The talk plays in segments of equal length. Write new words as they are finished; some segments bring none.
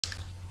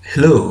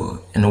Hello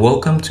and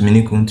welcome to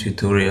Minukuu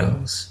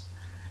tutorials.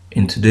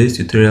 In today's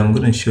tutorial, I'm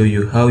going to show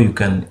you how you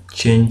can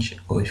change,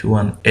 or if you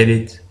want,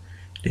 edit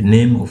the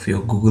name of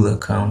your Google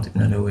account,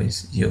 in other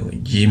words, your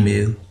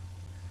Gmail,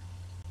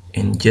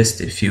 in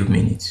just a few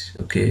minutes.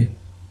 Okay.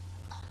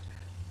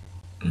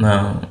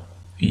 Now,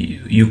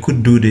 you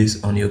could do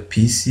this on your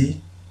PC,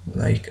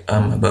 like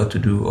I'm about to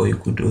do, or you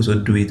could also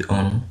do it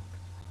on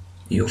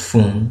your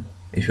phone.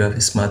 If you have a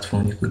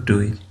smartphone, you could do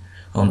it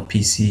on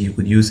PC. You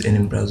could use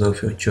any browser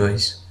of your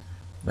choice.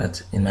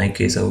 But in my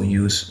case, I will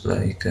use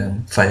like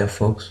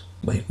Firefox,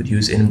 but you could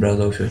use any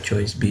browser of your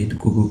choice, be it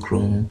Google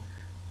Chrome,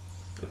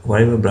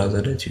 whatever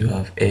browser that you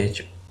have,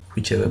 Edge,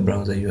 whichever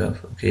browser you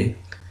have. Okay,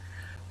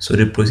 so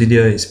the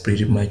procedure is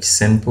pretty much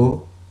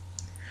simple.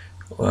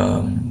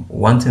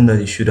 One thing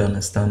that you should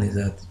understand is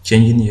that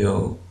changing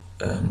your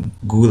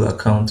Google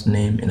account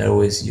name, in other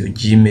words your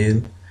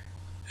Gmail,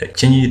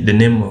 changing the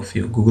name of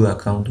your Google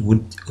account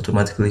would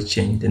automatically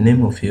change the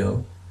name of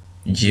your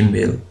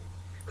Gmail,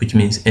 which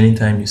means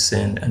anytime you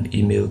send an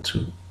email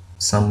to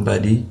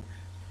somebody,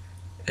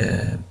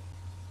 the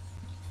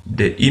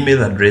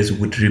email address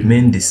would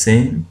remain the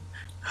same.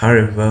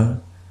 However,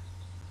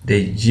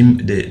 the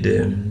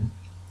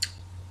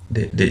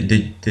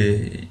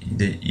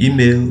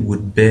email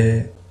would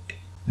bear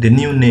the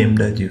new name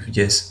that you've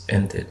just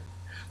entered.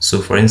 So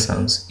for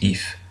instance,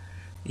 if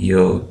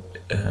your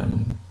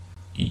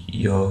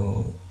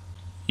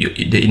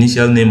the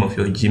initial name of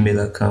your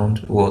Gmail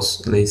account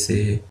was, let's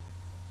say,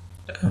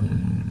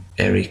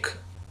 Eric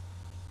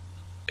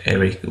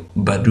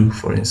Badu,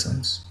 for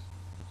instance,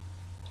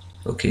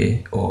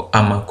 okay, or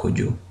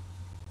Amakojo.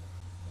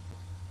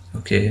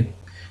 Okay,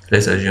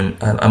 let's assume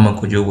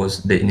Amakojo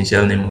was the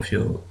initial name of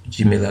your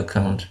Gmail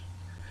account,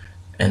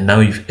 and now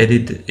you've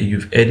edited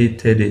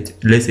it.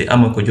 Let's say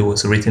Amakojo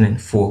was written in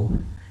full.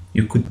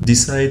 You could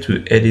decide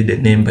to edit the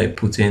name by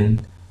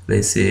putting,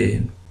 let's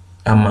say,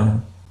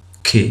 Ama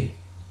K,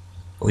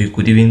 or you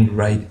could even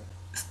write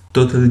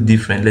totally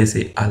different, let's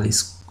say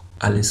Alice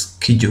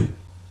Kijo.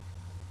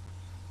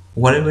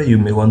 Whatever you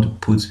may want to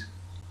put,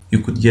 you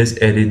could just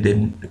edit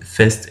the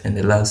first and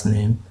the last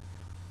name.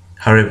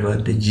 However,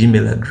 the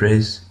Gmail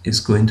address is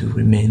going to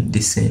remain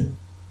the same.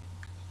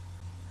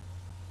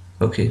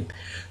 Okay,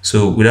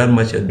 so without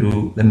much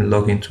ado, let me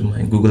log into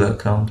my Google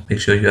account.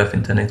 Make sure you have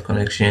internet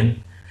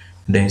connection.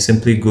 Then you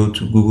simply go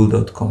to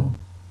google.com.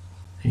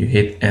 You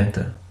hit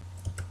enter,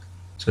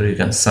 so you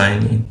can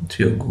sign in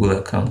to your Google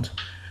account.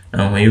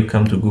 Now when you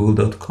come to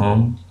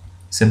google.com,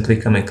 simply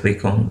come and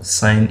click on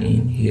sign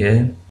in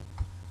here.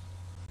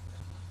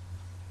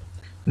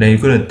 Then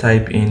you're going to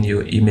type in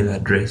your email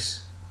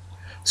address.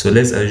 So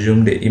let's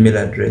assume the email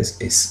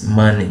address is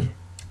Money,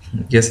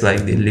 just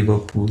like the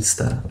Liverpool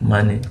star,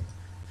 Money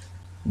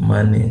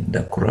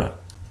Dakura.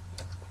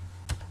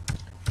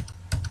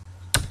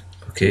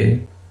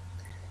 Okay,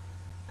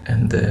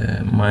 and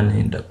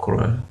Money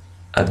Dakura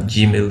at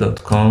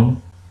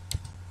gmail.com.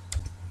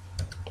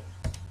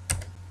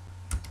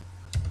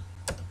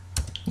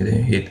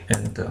 Then hit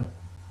enter.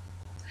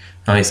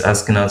 Now it's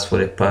asking us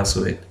for a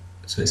password,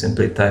 so you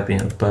simply type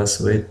in a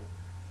password.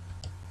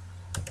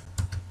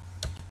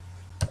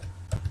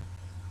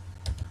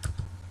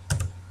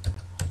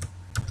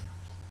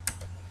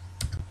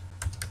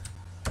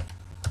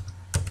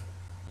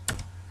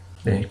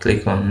 Then you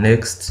click on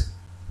next,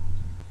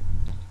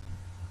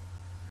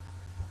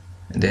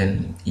 and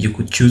then you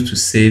could choose to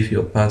save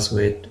your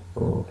password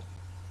or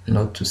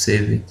not to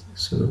save it,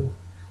 so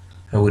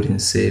I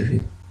wouldn't save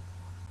it.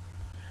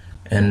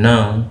 And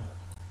now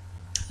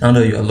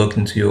that you are logged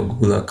into your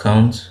Google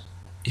account,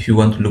 if you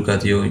want to look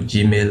at your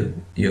Gmail,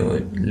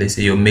 let's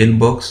say your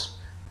mailbox,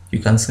 you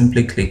can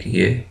simply click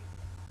here,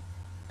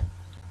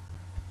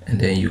 and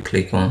then you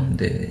click on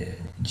the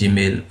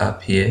Gmail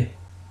app here,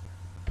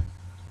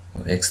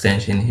 or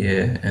extension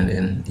here, and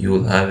then you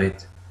will have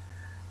it.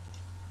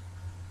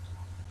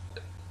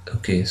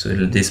 Okay, so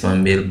this is my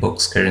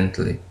mailbox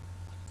currently.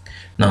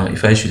 Now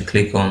if I should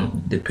click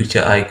on the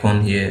picture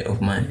icon here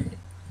of my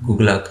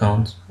Google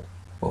account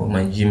or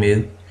my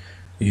Gmail,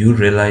 you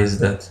realize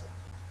that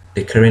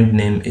the current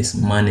name is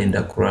Mane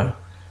Dakura.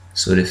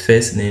 So the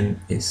first name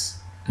is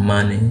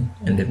Mane,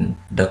 and then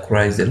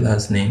Dakura is the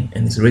last name,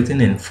 and it's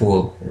written in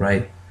full,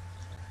 right?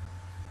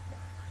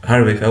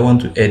 However, if I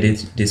want to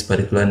edit this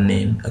particular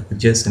name, I could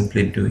just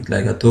simply do it.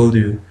 Like I told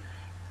you,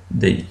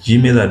 the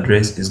Gmail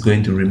address is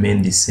going to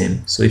remain the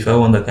same. So if I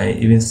want, I can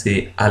even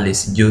say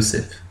Alice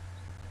Joseph.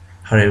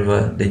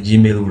 However, the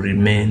Gmail will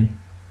remain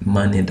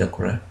Mane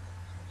Dakura.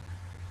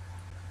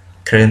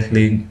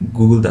 Currently,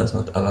 Google does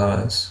not allow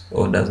us,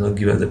 or does not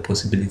give us the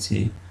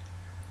possibility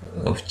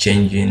of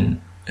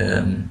changing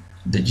the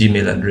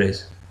Gmail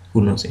address.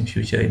 Who knows, in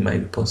future it might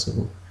be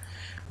possible.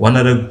 One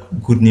other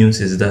good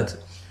news is that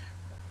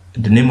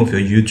the name of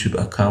your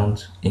YouTube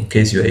account, in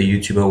case you're a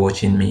YouTuber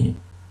watching me,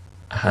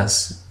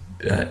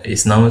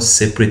 is now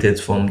separated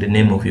from the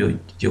name of your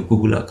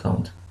Google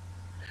account,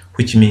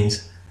 which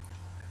means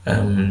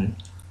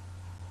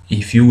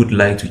if you would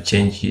like to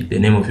change the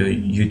name of your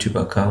YouTube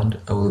account,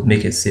 I will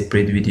make a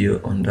separate video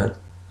on that.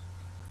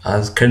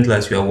 As currently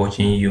as you are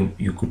watching,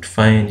 you could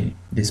find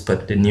this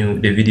part, the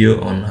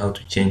video on how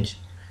to change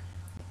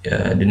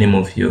the name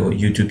of your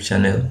YouTube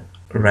channel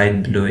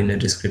right below in the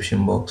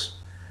description box,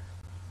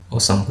 or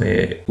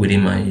somewhere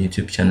within my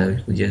YouTube channel.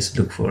 You could just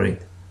look for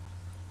it.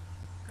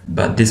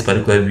 But this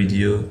particular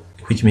video,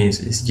 which means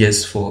it's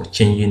just for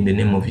changing the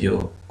name of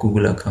your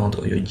Google account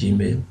or your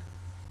Gmail.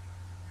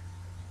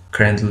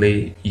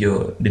 Currently,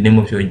 the name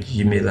of your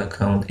Gmail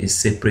account is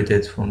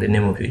separated from the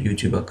name of your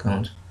YouTube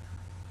account.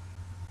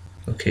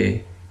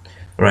 Okay,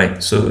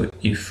 right. So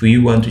if we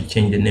want to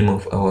change the name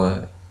of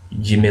our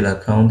Gmail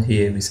account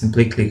here, we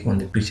simply click on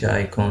the picture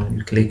icon.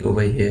 You click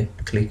over here,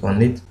 click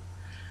on it,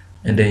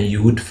 and then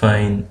you would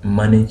find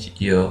manage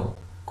your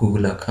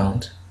Google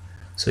account.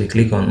 So you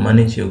click on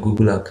manage your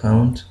Google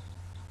account,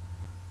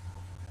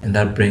 and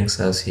that brings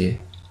us here.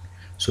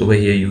 So over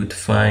here you would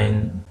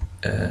find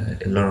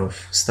a lot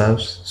of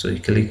stuff. So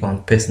you click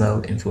on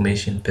personal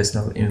information,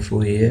 personal info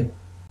here,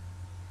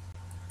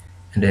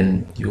 and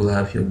then you will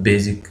have your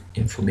basic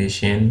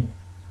information,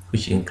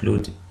 which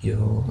include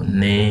your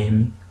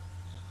name,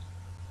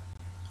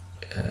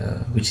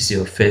 which is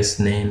your first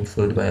name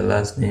followed by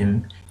last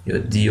name, your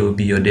DOB,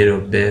 your date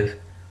of birth,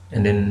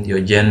 and then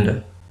your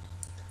gender.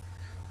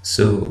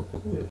 So,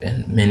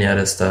 and many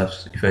other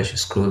stuff. If I should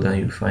scroll down,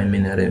 you find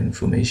many other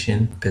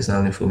information,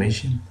 personal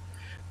information,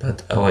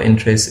 but our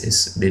interest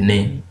is the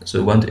name. So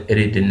we want to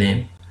edit the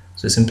name.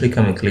 So simply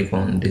come and click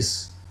on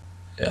this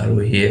arrow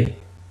here,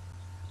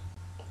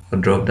 or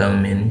drop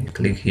down menu,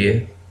 click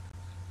here,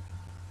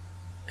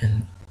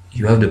 and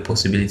you have the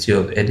possibility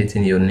of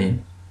editing your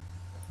name,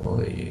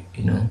 or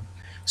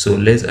so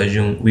let's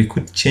assume we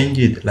could change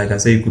it. Like I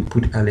said, you could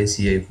put Alice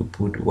here, you could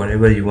put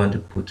whatever you want to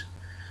put,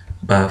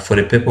 but for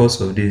the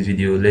purpose of this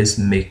video, let's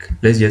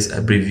just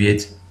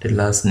abbreviate the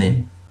last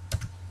name.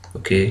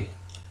 Okay,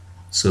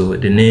 so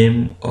the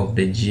name of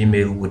the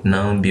Gmail would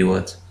now be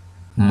what?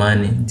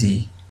 Money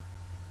D.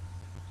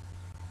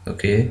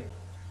 Okay,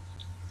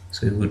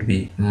 so it would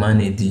be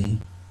Money D.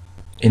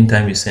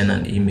 Anytime you send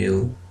an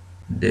email,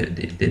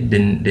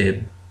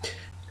 the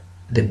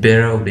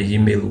bearer of the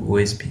email will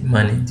always be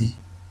Money D.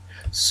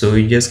 So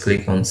you just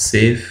click on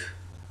save,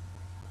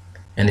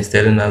 and it's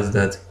telling us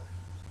that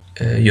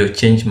your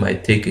change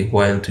might take a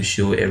while to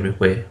show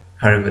everywhere.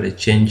 However, the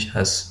change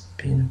has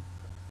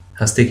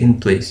taken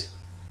place.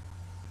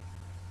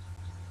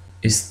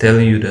 It's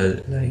telling you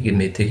that like it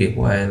may take a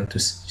while to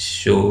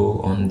show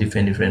on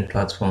different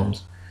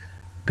platforms,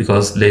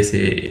 because let's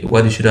say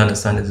what you should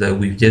understand is that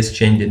we've just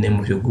changed the name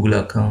of your Google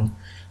account,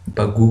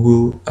 but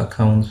Google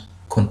account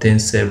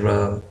contains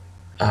several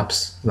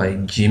apps like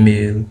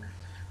Gmail,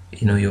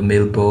 your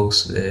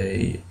mailbox.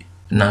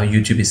 Now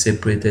YouTube is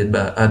separated by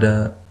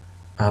other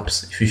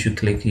apps. If you should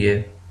click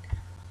here,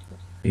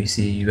 you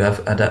see you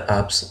have other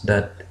apps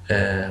that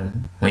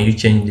when you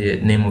change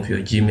the name of your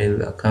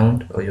Gmail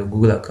account or your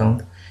Google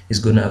account, it's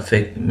going to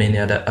affect many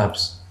other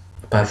apps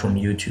apart from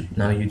YouTube.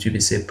 Now YouTube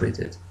is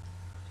separated.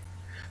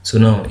 So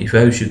now if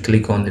I should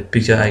click on the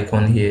picture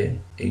icon here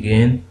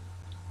again,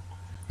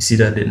 you see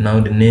that now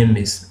the name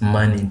is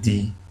Money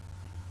D.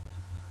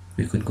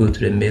 We could go to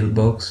the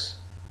mailbox,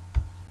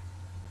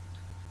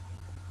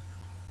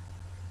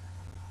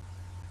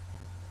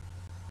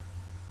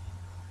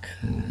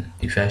 and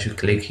if I should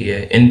click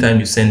here, anytime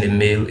you send a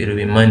mail, it will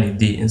be Money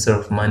D instead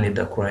of Money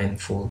Dakura in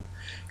full.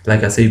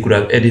 Like I said, you could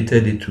have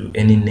edited it to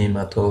any name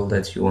at all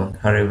that you want.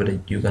 However,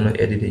 you cannot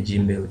edit a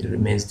Gmail, it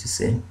remains the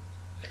same.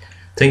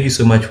 Thank you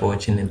so much for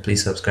watching, and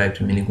please subscribe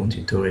to Minukuu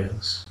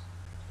tutorials.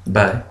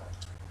 Bye.